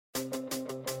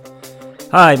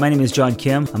Hi, my name is John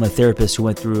Kim. I'm a therapist who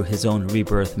went through his own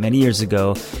rebirth many years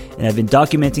ago, and I've been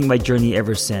documenting my journey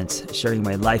ever since, sharing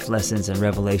my life lessons and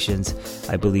revelations.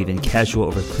 I believe in casual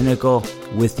over clinical,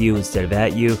 with you instead of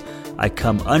at you. I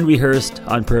come unrehearsed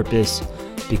on purpose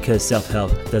because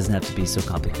self-help doesn't have to be so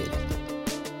complicated.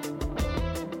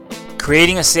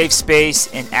 Creating a safe space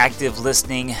and active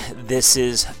listening, this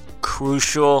is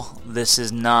crucial. This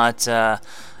is not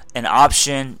an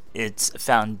option. It's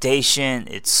foundation,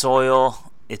 it's soil.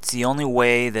 It's the only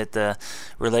way that the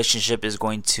relationship is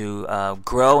going to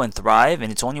grow and thrive,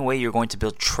 and it's the only way you're going to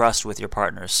build trust with your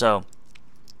partner. So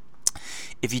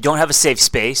if you don't have a safe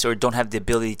space or don't have the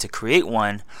ability to create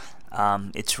one,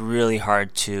 it's really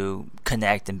hard to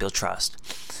connect and build trust.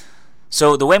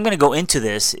 So the way I'm going to go into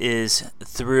this is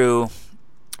through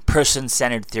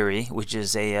person-centered theory, which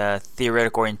is a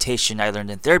theoretical orientation I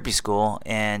learned in therapy school,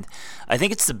 and I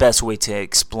think it's the best way to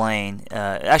explain,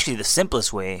 actually the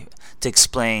simplest way to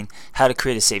explain how to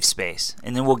create a safe space.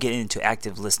 And then we'll get into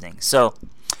active listening. So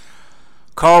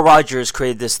Carl Rogers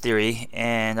created this theory,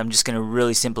 and I'm just going to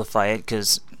really simplify it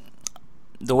because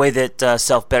the way that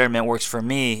self-betterment works for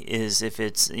me is if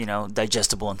it's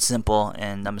digestible and simple,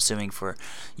 and I'm assuming for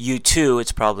you too,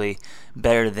 it's probably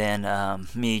better than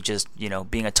me just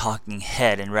being a talking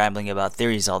head and rambling about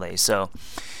theories all day. So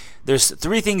there's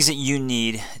three things that you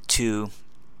need to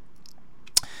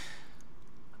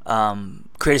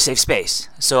create a safe space.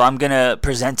 So I'm gonna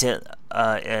present it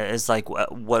as like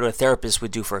what a therapist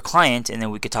would do for a client, and then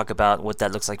we could talk about what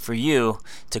that looks like for you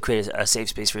to create a safe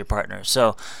space for your partner.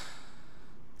 So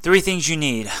three things you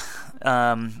need.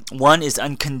 One is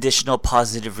unconditional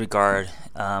positive regard.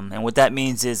 And what that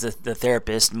means is that the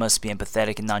therapist must be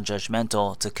empathetic and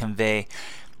non-judgmental to convey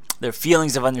their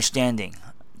feelings of understanding,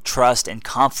 trust, and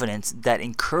confidence that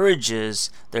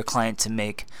encourages their client to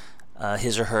make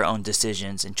his or her own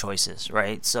decisions and choices,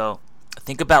 right? So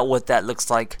think about what that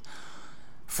looks like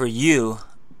for you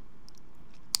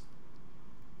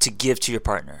to give to your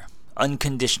partner.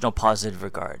 Unconditional positive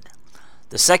regard.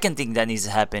 The second thing that needs to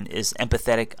happen is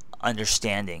empathetic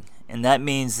understanding. And that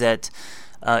means that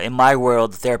in my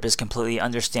world, the therapist completely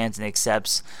understands and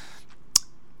accepts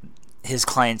his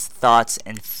client's thoughts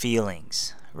and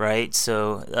feelings, right?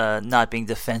 So not being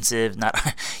defensive.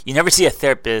 You never see a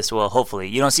therapist, well, hopefully,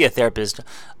 you don't see a therapist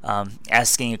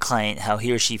asking a client how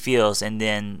he or she feels and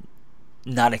then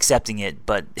not accepting it,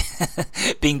 but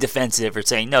being defensive or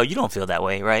saying, no, you don't feel that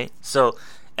way, right? So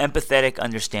empathetic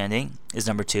understanding is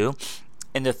number two.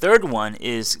 And the third one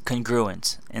is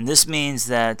congruence. And this means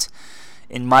that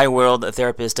in my world, a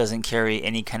therapist doesn't carry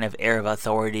any kind of air of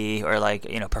authority or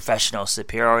professional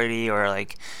superiority or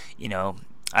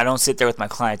I don't sit there with my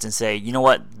clients and say, you know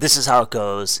what, this is how it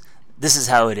goes. This is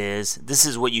how it is. This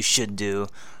is what you should do.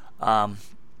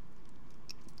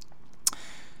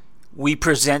 We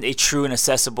present a true and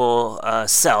accessible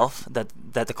self that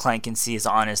the client can see is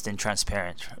honest and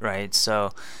transparent, right?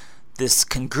 So this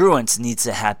congruence needs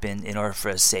to happen in order for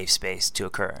a safe space to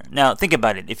occur. Now, think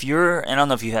about it. And I don't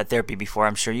know if you had therapy before,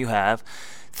 I'm sure you have.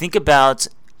 Think about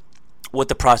what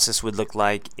the process would look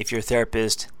like if your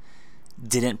therapist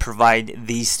didn't provide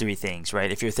these three things,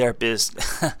 right? If your therapist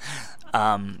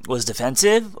was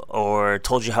defensive or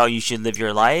told you how you should live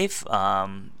your life,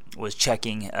 was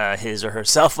checking his or her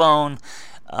cell phone,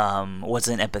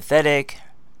 wasn't empathetic,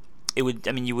 you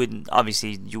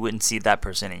wouldn't see that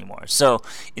person anymore. So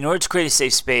in order to create a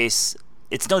safe space,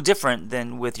 it's no different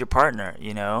than with your partner.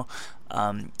 You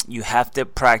have to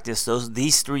practice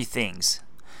these three things.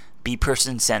 Be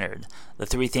person-centered. The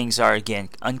three things are, again,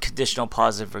 unconditional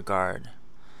positive regard.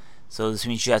 So this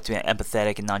means you have to be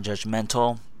empathetic and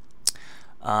non-judgmental.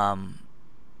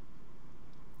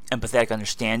 Empathetic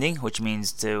understanding, which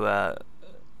means to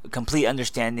complete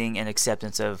understanding and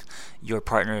acceptance of your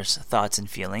partner's thoughts and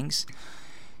feelings,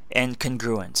 and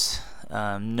congruence.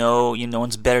 No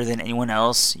one's better than anyone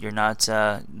else. You're not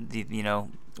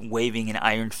waving an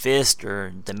iron fist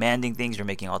or demanding things or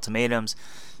making ultimatums.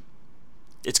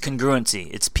 It's congruency.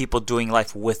 It's people doing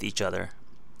life with each other,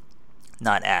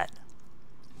 not at.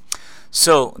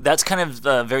 So that's kind of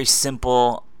a very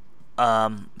simple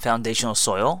foundational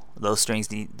soil. Those three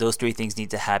things need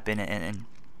to happen, and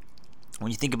when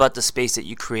you think about the space that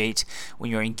you create when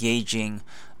you're engaging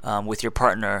with your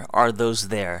partner, are those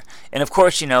there? And of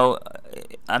course,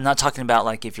 I'm not talking about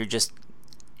like if you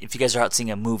guys are out seeing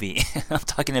a movie. I'm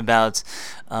talking about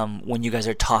when you guys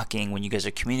are talking, when you guys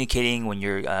are communicating, when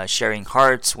you're sharing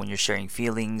hearts, when you're sharing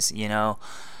feelings.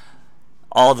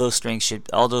 All those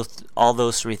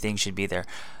three things should be there.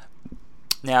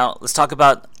 Now let's talk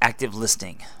about active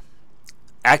listening.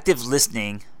 Active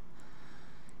listening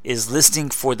is listening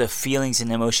for the feelings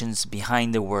and emotions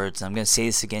behind the words. I'm going to say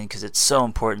this again because it's so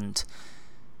important.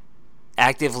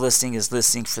 Active listening is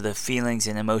listening for the feelings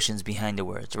and emotions behind the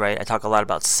words, right? I talk a lot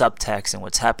about subtext and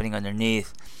what's happening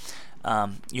underneath.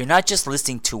 You're not just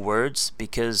listening to words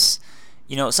because,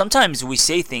 sometimes we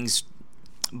say things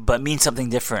but mean something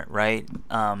different, right?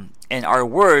 And our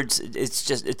words,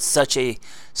 it's such a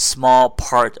small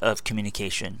part of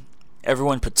communication.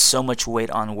 Everyone puts so much weight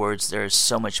on words. There's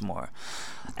so much more.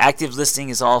 Active listening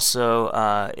is also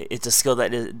it's a skill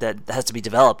that has to be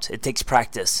developed. It takes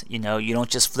practice. You don't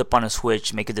just flip on a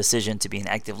switch, make a decision to be an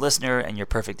active listener, and you're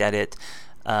perfect at it.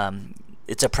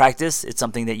 It's a practice. It's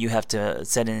something that you have to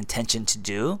set an intention to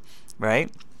do,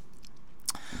 right?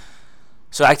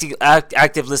 So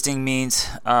active listening means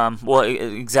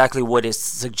exactly what it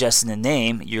suggests in the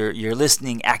name. You're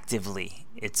listening actively.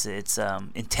 It's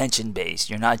intention based.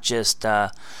 You're not just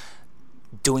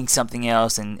doing something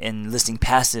else and listening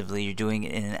passively. You're doing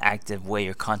it in an active way.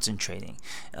 You're concentrating.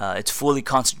 It's fully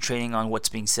concentrating on what's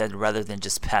being said rather than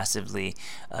just passively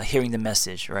hearing the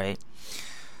message, right?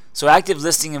 So active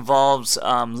listening involves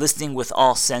listening with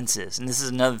all senses, and this is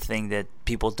another thing that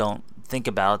people don't think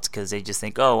about because they just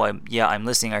think, I'm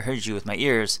listening. I heard you with my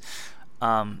ears.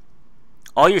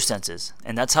 All your senses,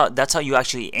 and that's how you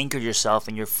actually anchor yourself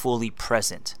and you're fully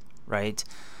present, right?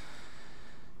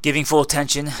 Giving full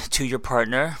attention to your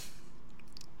partner.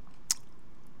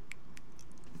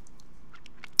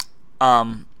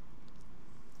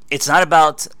 It's not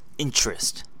about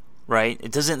interest, right?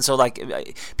 It doesn't. So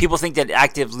people think that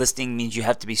active listening means you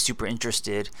have to be super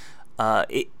interested.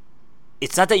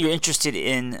 It's not that you're interested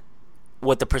in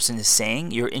what the person is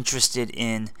saying. You're interested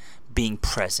in being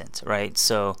present, right?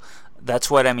 So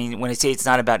that's what I mean when I say it's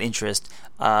not about interest.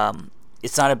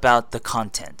 It's not about the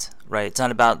content, right? It's not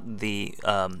about the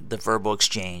verbal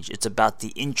exchange. It's about the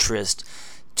interest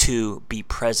to be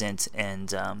present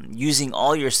and using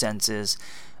all your senses.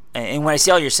 And when I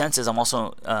say all your senses, I'm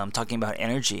also talking about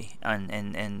energy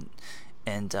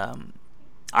and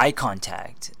eye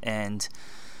contact and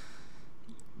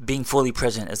being fully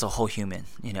present as a whole human,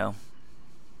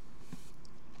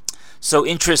 So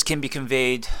interest can be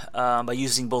conveyed by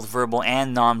using both verbal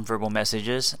and non-verbal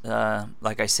messages.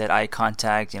 Like I said, eye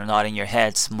contact, nodding your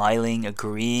head, smiling,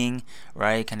 agreeing,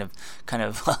 right? Kind of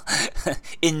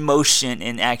in motion,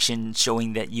 in action,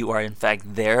 showing that you are in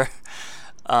fact there.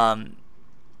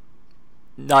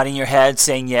 Nodding your head,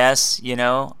 saying yes,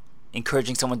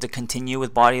 encouraging someone to continue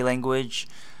with body language.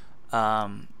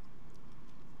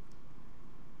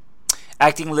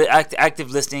 Active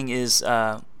listening is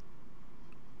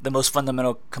the most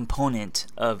fundamental component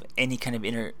of any kind of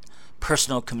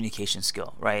interpersonal communication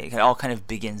skill, right? It all kind of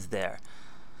begins there.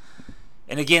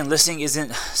 And again, listening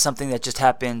isn't something that just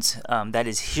happens, that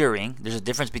is hearing. There's a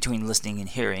difference between listening and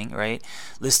hearing, right?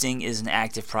 Listening is an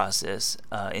active process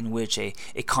in which a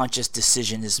conscious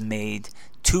decision is made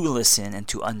to listen and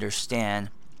to understand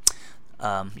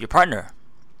your partner.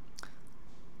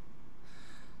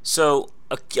 So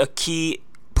a key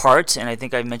part, and I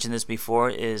think I mentioned this before,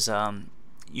 is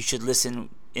you should listen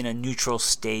in a neutral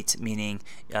state, meaning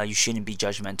you shouldn't be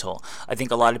judgmental. I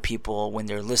think a lot of people, when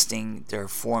they're listening, they're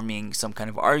forming some kind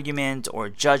of argument or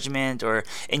judgment,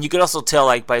 and you could also tell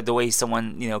by the way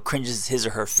someone cringes his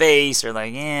or her face, or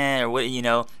or what,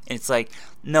 and it's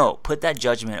no, put that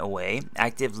judgment away.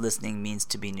 Active listening means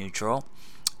to be neutral.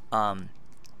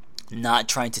 Not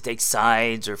trying to take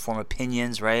sides or form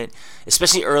opinions, right?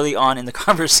 Especially early on in the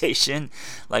conversation,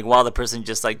 while the person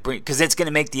just because it's going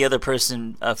to make the other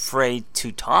person afraid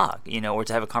to talk, or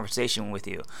to have a conversation with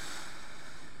you.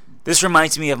 This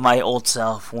reminds me of my old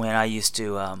self when I used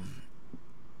to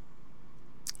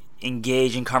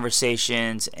engage in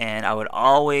conversations, and I would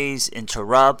always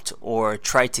interrupt or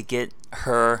try to get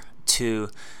her to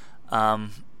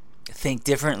think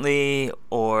differently,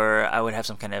 or I would have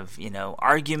some kind of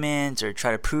argument or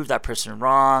try to prove that person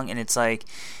wrong, and it's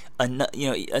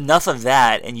enough of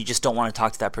that, and you just don't want to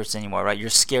talk to that person anymore, right? You're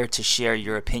scared to share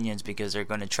your opinions because they're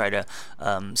going to try to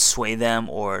sway them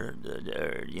or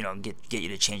get you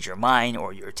to change your mind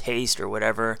or your taste or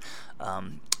whatever.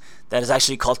 That is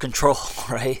actually called control,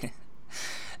 right?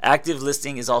 Active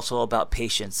listening is also about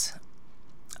patience,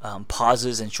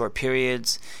 pauses and short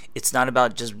periods. It's not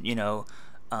about just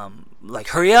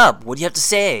hurry up, what do you have to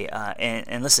say?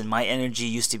 And listen, my energy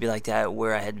used to be like that,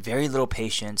 where I had very little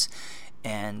patience,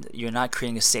 and you're not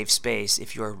creating a safe space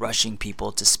if you're rushing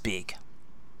people to speak.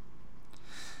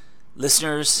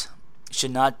 Listeners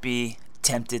should not be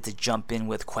tempted to jump in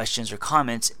with questions or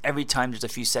comments every time there's a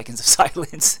few seconds of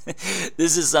silence.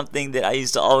 This is something that I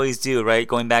used to always do, right?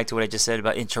 Going back to what I just said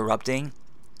about interrupting.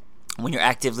 When you're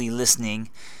actively listening,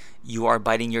 you are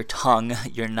biting your tongue.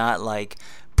 You're not like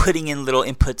putting in little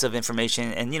inputs of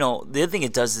information. And the other thing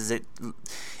it does is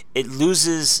it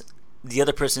loses the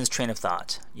other person's train of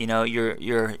thought. You're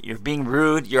being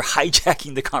rude. You're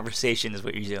hijacking the conversation is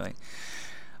what you're doing.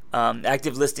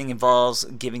 Active listening involves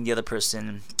giving the other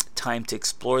person time to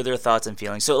explore their thoughts and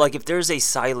feelings. So like if there's a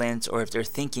silence or if they're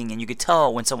thinking, and you could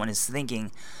tell when someone is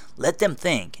thinking, let them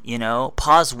think,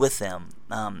 pause with them.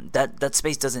 That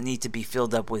space doesn't need to be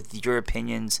filled up with your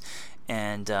opinions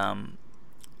and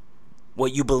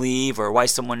what you believe or why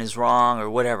someone is wrong or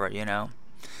whatever,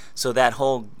 So that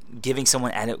whole giving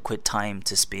someone adequate time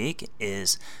to speak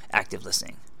is active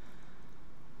listening.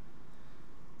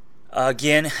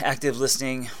 Again, active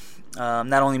listening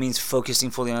not only means focusing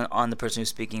fully on the person who's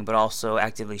speaking, but also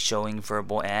actively showing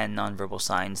verbal and nonverbal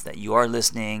signs that you are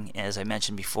listening. As I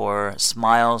mentioned before,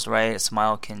 smiles, right? A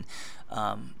smile can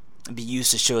be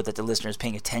used to show that the listener is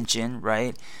paying attention,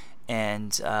 right?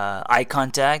 And eye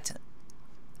contact.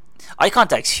 Eye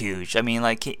contact's huge. I mean,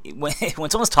 like when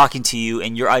someone's talking to you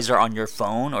and your eyes are on your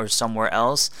phone or somewhere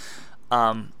else,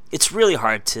 it's really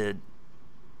hard to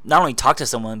not only talk to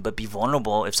someone but be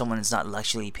vulnerable if someone is not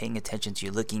actually paying attention to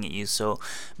you, looking at you. So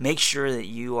make sure that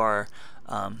you are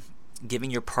giving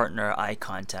your partner eye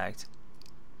contact.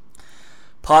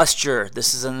 Posture.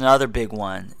 This is another big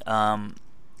one.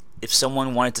 If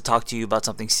someone wanted to talk to you about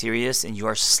something serious and you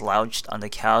are slouched on the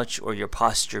couch, or your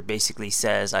posture basically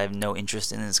says, I have no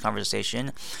interest in this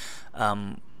conversation,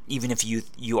 even if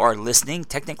you are listening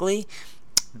technically,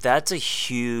 that's a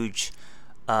huge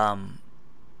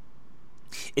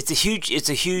it's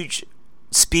a huge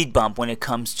speed bump when it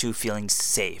comes to feeling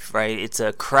safe, right? It's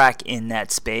a crack in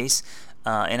that space,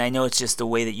 and I know it's just the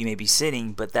way that you may be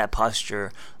sitting, but that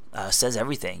posture says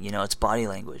everything. It's body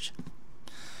language.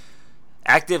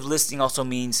 Active listening also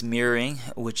means mirroring,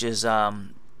 which is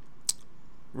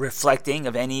reflecting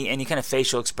of any kind of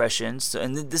facial expressions.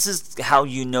 And this is how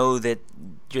you know that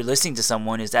you're listening to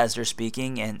someone, is as they're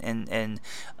speaking and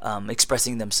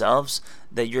expressing themselves,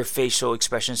 that your facial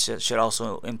expressions should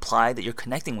also imply that you're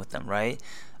connecting with them, right?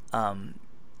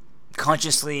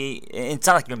 Consciously, it's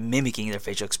not like you're mimicking their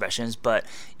facial expressions, but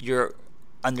you're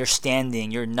understanding,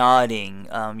 you're nodding,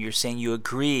 you're saying you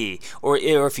agree, or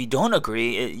if you don't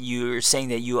agree, you're saying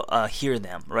that you hear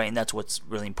them, right? And that's what's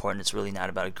really important. It's really not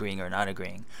about agreeing or not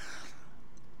agreeing.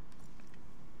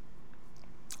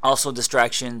 Also,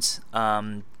 distractions.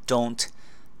 Don't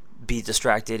be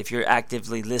distracted. If you're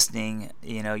actively listening,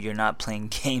 you're not playing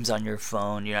games on your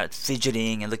phone, you're not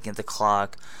fidgeting and looking at the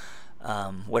clock,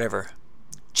 whatever,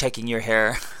 checking your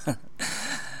hair.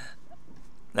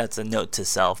 That's a note to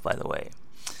self, by the way.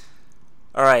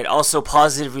 All right. Also,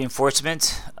 positive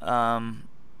reinforcement.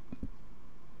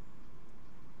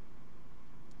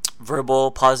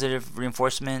 Verbal positive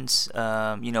reinforcements.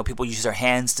 People use their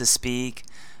hands to speak.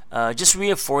 Just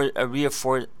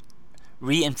reinforcing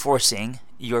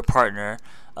your partner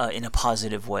in a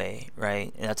positive way,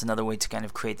 right? And that's another way to kind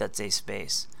of create that safe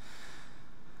space.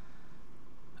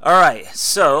 All right.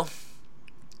 So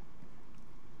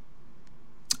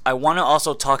I want to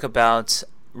also talk about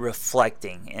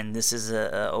reflecting, and this is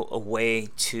a way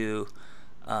to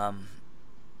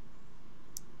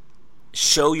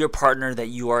show your partner that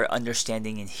you are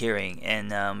understanding and hearing.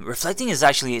 And reflecting is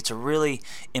actually, it's a really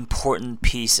important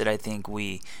piece that I think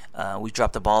we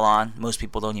drop the ball on. Most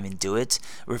people don't even do it.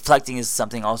 Reflecting is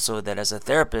something also that as a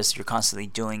therapist you're constantly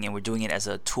doing, and we're doing it as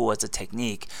a tool, as a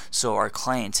technique, so our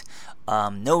client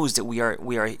knows that we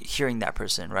are hearing that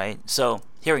person, right? So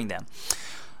hearing them.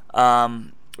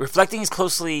 Reflecting is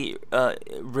closely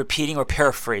repeating or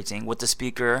paraphrasing what the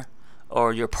speaker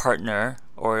or your partner,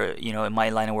 or in my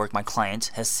line of work, my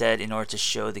client, has said in order to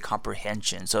show the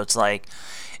comprehension. So it's like,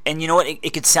 and you know what,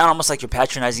 it could sound almost like you're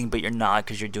patronizing, but you're not,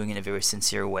 because you're doing it in a very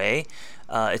sincere way.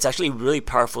 It's actually a really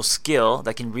powerful skill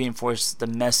that can reinforce the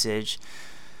message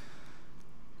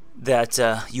that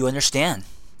you understand.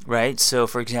 Right. So,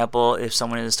 for example, if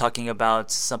someone is talking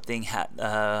about something,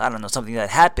 something that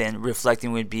happened,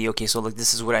 reflecting would be, okay, so look,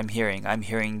 this is what I'm hearing. I'm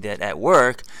hearing that at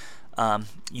work,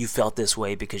 you felt this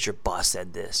way because your boss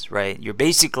said this, right? You're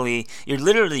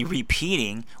literally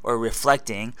repeating or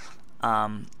reflecting,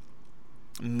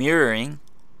 mirroring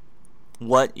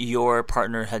what your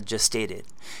partner had just stated.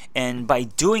 And by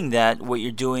doing that, what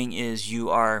you're doing is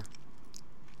you are,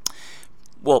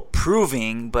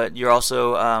 proving, but you're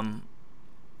also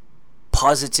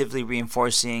positively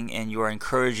reinforcing, and you are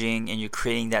encouraging, and you're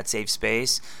creating that safe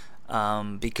space,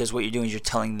 because what you're doing is you're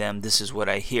telling them, this is what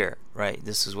I hear, right?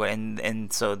 This is what,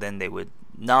 and so then they would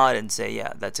nod and say,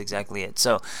 yeah, that's exactly it.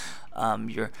 So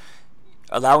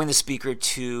allowing the speaker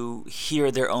to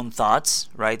hear their own thoughts,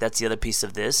 right? That's the other piece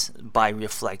of this. By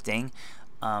reflecting,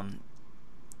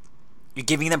 you're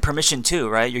giving them permission too,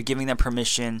 right? You're giving them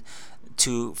permission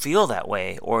to feel that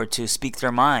way or to speak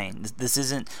their mind.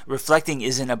 Reflecting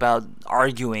isn't about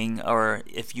arguing, or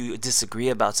if you disagree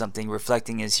about something.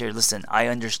 Reflecting is, here, listen, I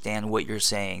understand what you're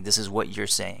saying. This is what you're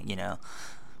saying, You're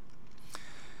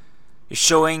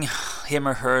showing him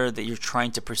or her that you're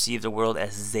trying to perceive the world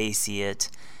as they see it,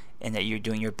 and that you're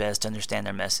doing your best to understand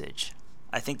their message.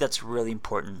 I think that's really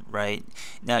important, right?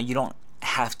 Now, you don't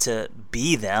have to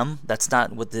be them. That's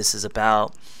not what this is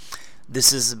about.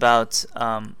 This is about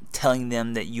telling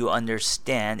them that you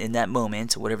understand in that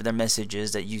moment, whatever their message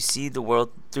is, that you see the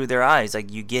world through their eyes,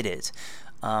 like you get it,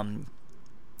 and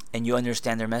you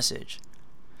understand their message.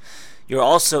 You're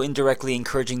also indirectly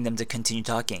encouraging them to continue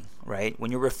talking, right?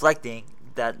 When you're reflecting,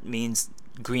 that means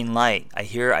green light. I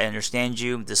hear, I understand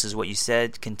you. This is what you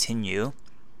said. Continue.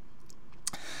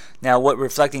 Now, what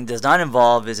reflecting does not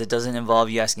involve is, it doesn't involve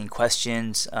you asking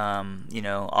questions,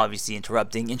 obviously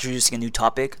interrupting, introducing a new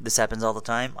topic. This happens all the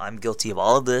time. I'm guilty of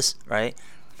all of this, right?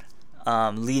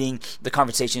 Leading the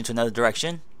conversation into another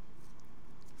direction.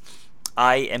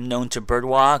 I am known to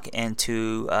birdwalk and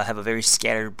to have a very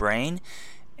scattered brain.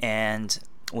 And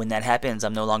when that happens,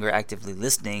 I'm no longer actively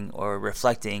listening or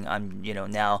reflecting. I'm,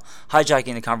 now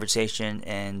hijacking the conversation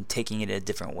and taking it a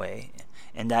different way.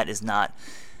 And that is not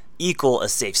equal a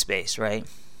safe space, right?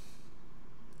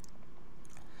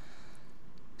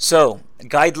 So,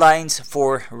 guidelines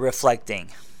for reflecting.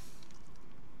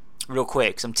 Real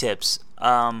quick, some tips.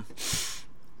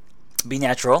 Be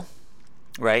natural,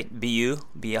 right? Be you.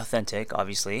 Be authentic,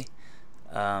 obviously.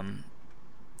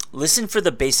 Listen for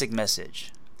the basic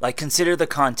message. Like, consider the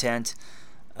content,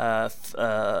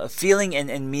 feeling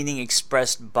and meaning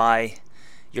expressed by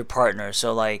your partner.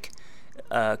 So, like,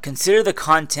 consider the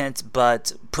content,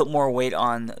 but put more weight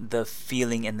on the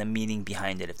feeling and the meaning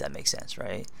behind it, if that makes sense,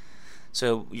 right?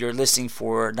 So you're listening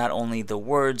for not only the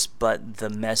words, but the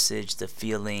message, the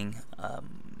feeling,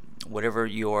 whatever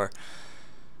your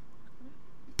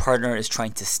partner is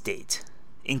trying to state,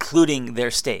 including their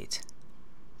state.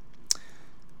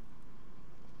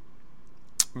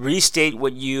 Restate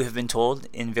what you have been told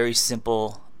in very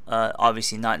simple,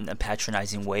 obviously not in a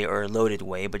patronizing way or a loaded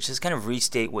way, but just kind of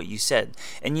restate what you said.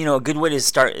 And a good way to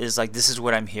start is like, this is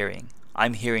what I'm hearing.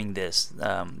 I'm hearing this.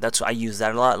 I use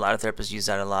that a lot. A lot of therapists use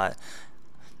that a lot.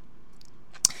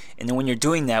 And then when you're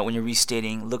doing that, when you're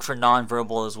restating, look for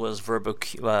nonverbal as well as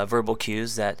verbal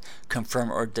cues that confirm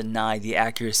or deny the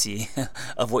accuracy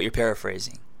of what you're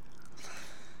paraphrasing.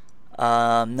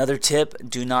 Another tip: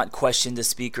 do not question the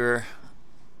speaker.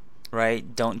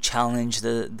 Right? Don't challenge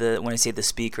the when I say the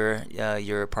speaker,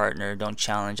 your partner, don't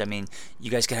challenge. I mean, you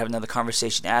guys could have another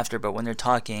conversation after, but when they're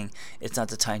talking, it's not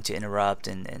the time to interrupt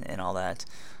and all that.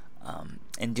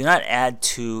 And do not add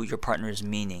to your partner's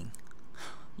meaning.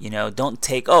 Don't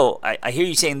take, I hear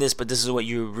you saying this, but this is what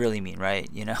you really mean, right?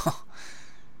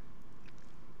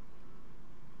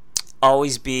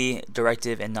 Always be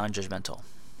directive and non-judgmental.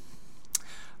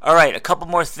 All right, a couple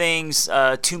more things.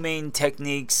 Two main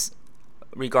techniques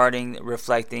regarding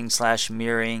reflecting /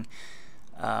 mirroring.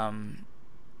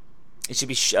 It should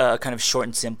be kind of short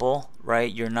and simple, right?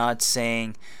 You're not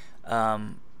saying,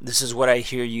 this is what I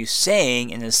hear you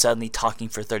saying, and then suddenly talking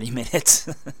for 30 minutes.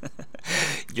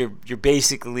 You're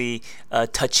basically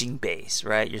touching base,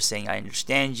 right? You're saying, I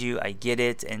understand you, I get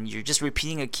it, and you're just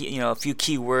repeating a few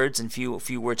key words and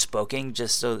few words spoken,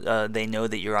 just so they know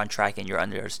that you're on track and you're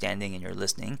understanding and you're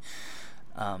listening.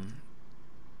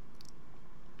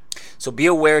 So be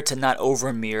aware to not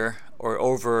over mirror or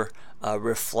over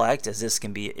reflect, as this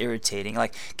can be irritating.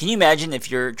 Like, can you imagine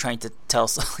if you're trying to tell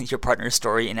your partner a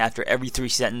story, and after every 3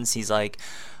 sentences he's like,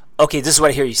 okay, this is what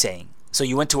I hear you saying. So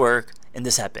you went to work and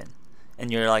this happened,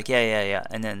 and you're like, yeah,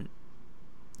 and then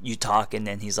you talk, and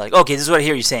then he's like, okay, this is what I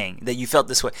hear you saying, that you felt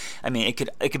this way. I mean, it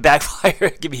could backfire.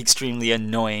 It could be extremely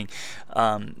annoying.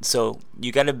 So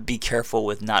you got to be careful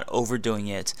with not overdoing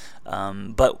it.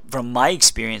 But from my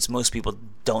experience, most people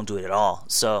don't do it at all.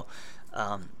 So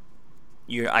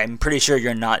I'm pretty sure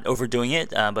you're not overdoing it,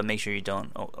 but make sure you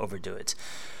don't overdo it.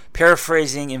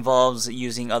 Paraphrasing involves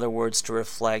using other words to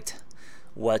reflect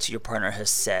what your partner has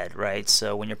said, right?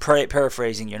 So when you're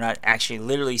paraphrasing, you're not actually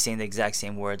literally saying the exact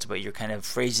same words, but you're kind of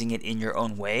phrasing it in your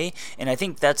own way. And I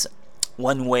think that's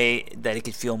one way that it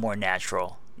could feel more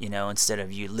natural, instead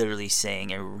of you literally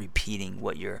saying and repeating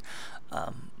what your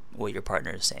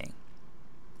partner is saying.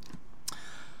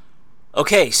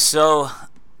 Okay, so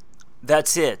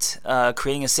that's it.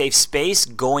 Creating a safe space,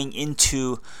 going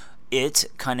into it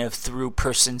kind of through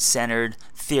person-centered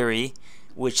theory,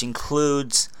 which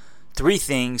includes 3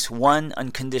 things: 1,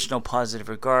 unconditional positive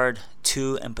regard;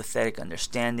 2, empathetic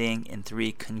understanding; and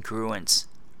 3, congruence,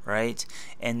 right?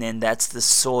 And then that's the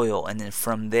soil, and then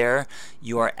from there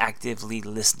you are actively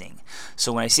listening.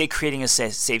 So when I say creating a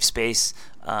safe space,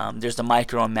 there's the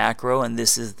micro and macro, and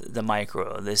this is the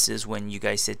micro. This is when you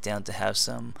guys sit down to have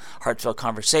some heartfelt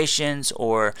conversations,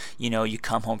 or you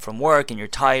come home from work and you're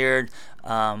tired,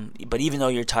 but even though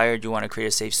you're tired, you want to create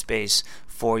a safe space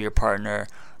for your partner.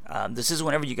 This is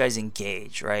whenever you guys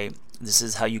engage, right? This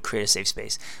is how you create a safe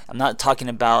space. I'm not talking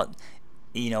about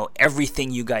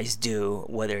everything you guys do,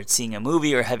 whether it's seeing a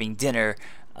movie or having dinner.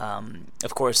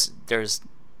 Of course, there's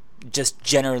just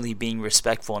generally being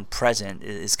respectful and present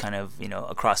is kind of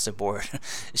across the board.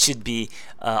 It should be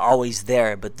always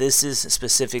there, but this is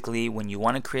specifically when you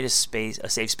want to create a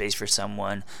safe space for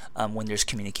someone, when there's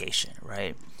communication,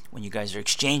 right? When you guys are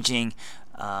exchanging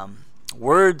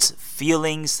words,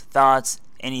 feelings, thoughts,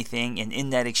 anything, and in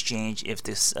that exchange, if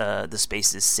the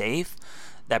space is safe,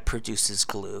 that produces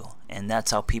glue, and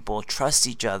that's how people trust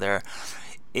each other.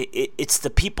 It's the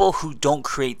people who don't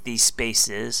create these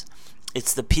spaces.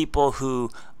 It's the people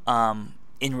who,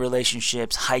 in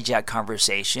relationships, hijack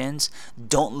conversations,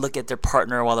 don't look at their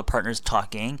partner while the partner's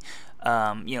talking,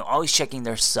 always checking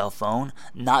their cell phone,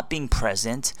 not being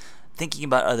present, thinking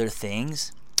about other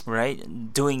things,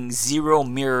 right? Doing zero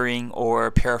mirroring or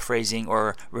paraphrasing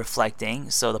or reflecting,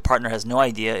 so the partner has no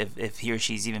idea if he or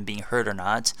she's even being heard or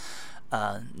not.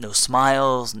 No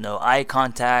smiles, no eye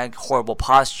contact, horrible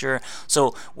posture.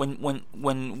 So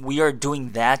when we are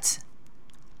doing that,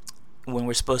 when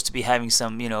we're supposed to be having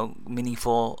some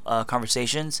meaningful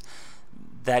conversations,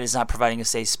 that is not providing a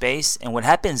safe space. And what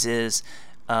happens is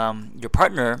your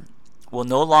partner will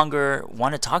no longer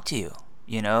want to talk to you.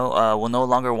 Will no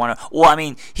longer want to. Well, I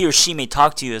mean, he or she may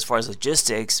talk to you as far as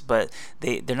logistics, but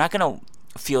they're not going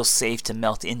to feel safe to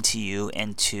melt into you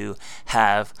and to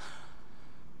have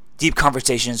deep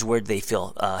conversations where they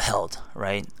feel held,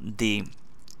 right? The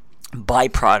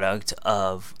byproduct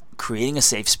of creating a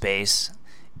safe space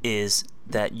is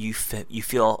that you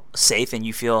feel safe and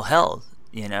you feel held,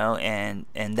 and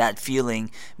that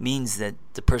feeling means that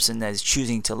the person that is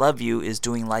choosing to love you is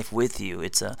doing life with you.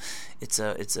 It's a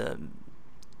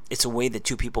way that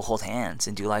two people hold hands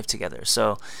and do life together.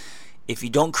 So if you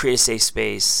don't create a safe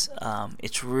space,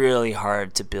 it's really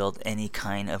hard to build any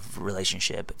kind of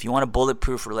relationship. If you want a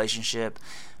bulletproof relationship,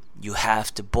 you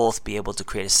have to both be able to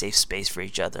create a safe space for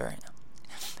each other.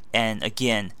 And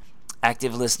again,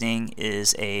 active listening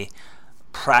is a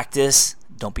practice.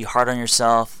 Don't be hard on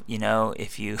yourself.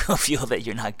 If you feel that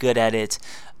you're not good at it,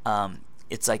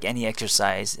 it's like any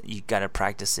exercise. You got to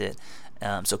practice it.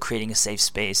 So creating a safe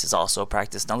space is also a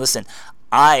practice. Now listen,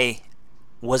 I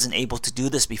wasn't able to do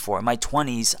this before. In my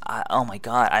 20s,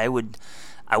 I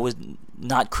would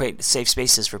not create safe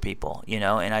spaces for people,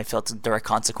 and I felt the direct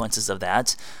consequences of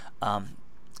that.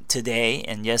 Today,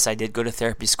 and yes, I did go to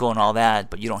therapy school and all that,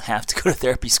 but you don't have to go to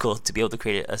therapy school to be able to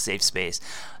create a safe space.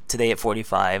 Today at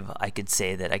 45, I could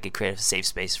say that I could create a safe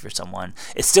space for someone.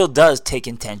 It still does take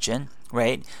intention,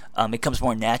 right? It comes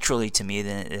more naturally to me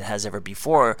than it has ever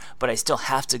before, but I still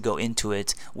have to go into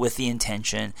it with the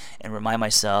intention and remind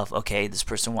myself, okay, this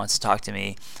person wants to talk to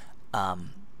me.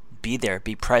 Be there,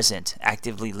 be present,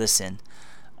 actively listen,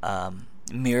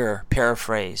 mirror,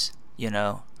 paraphrase,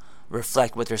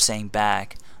 reflect what they're saying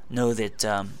back. Know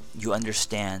that you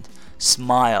understand.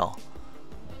 Smile.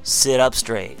 Sit up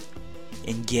straight.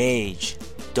 Engage.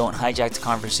 Don't hijack the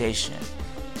conversation.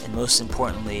 And most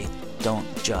importantly, don't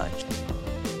judge.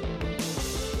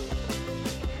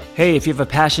 Hey, if you have a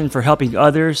passion for helping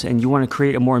others and you want to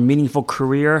create a more meaningful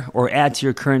career or add to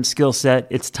your current skill set,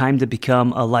 it's time to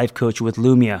become a life coach with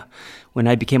Lumia. When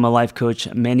I became a life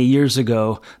coach many years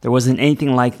ago, there wasn't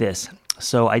anything like this.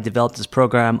 So I developed this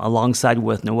program alongside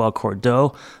with Noel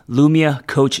Cordeau, Lumia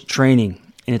Coach Training.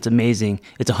 And it's amazing.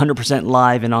 It's 100%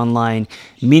 live and online,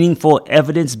 meaningful,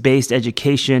 evidence-based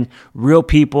education, real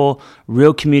people,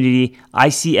 real community,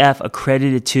 ICF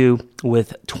accredited too,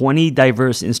 with 20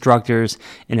 diverse instructors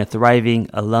and a thriving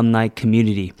alumni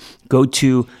community. Go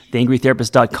to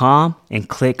theangrytherapist.com and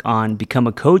click on Become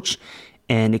a Coach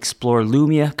and explore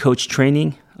Lumia Coach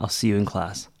Training. I'll see you in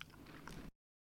class.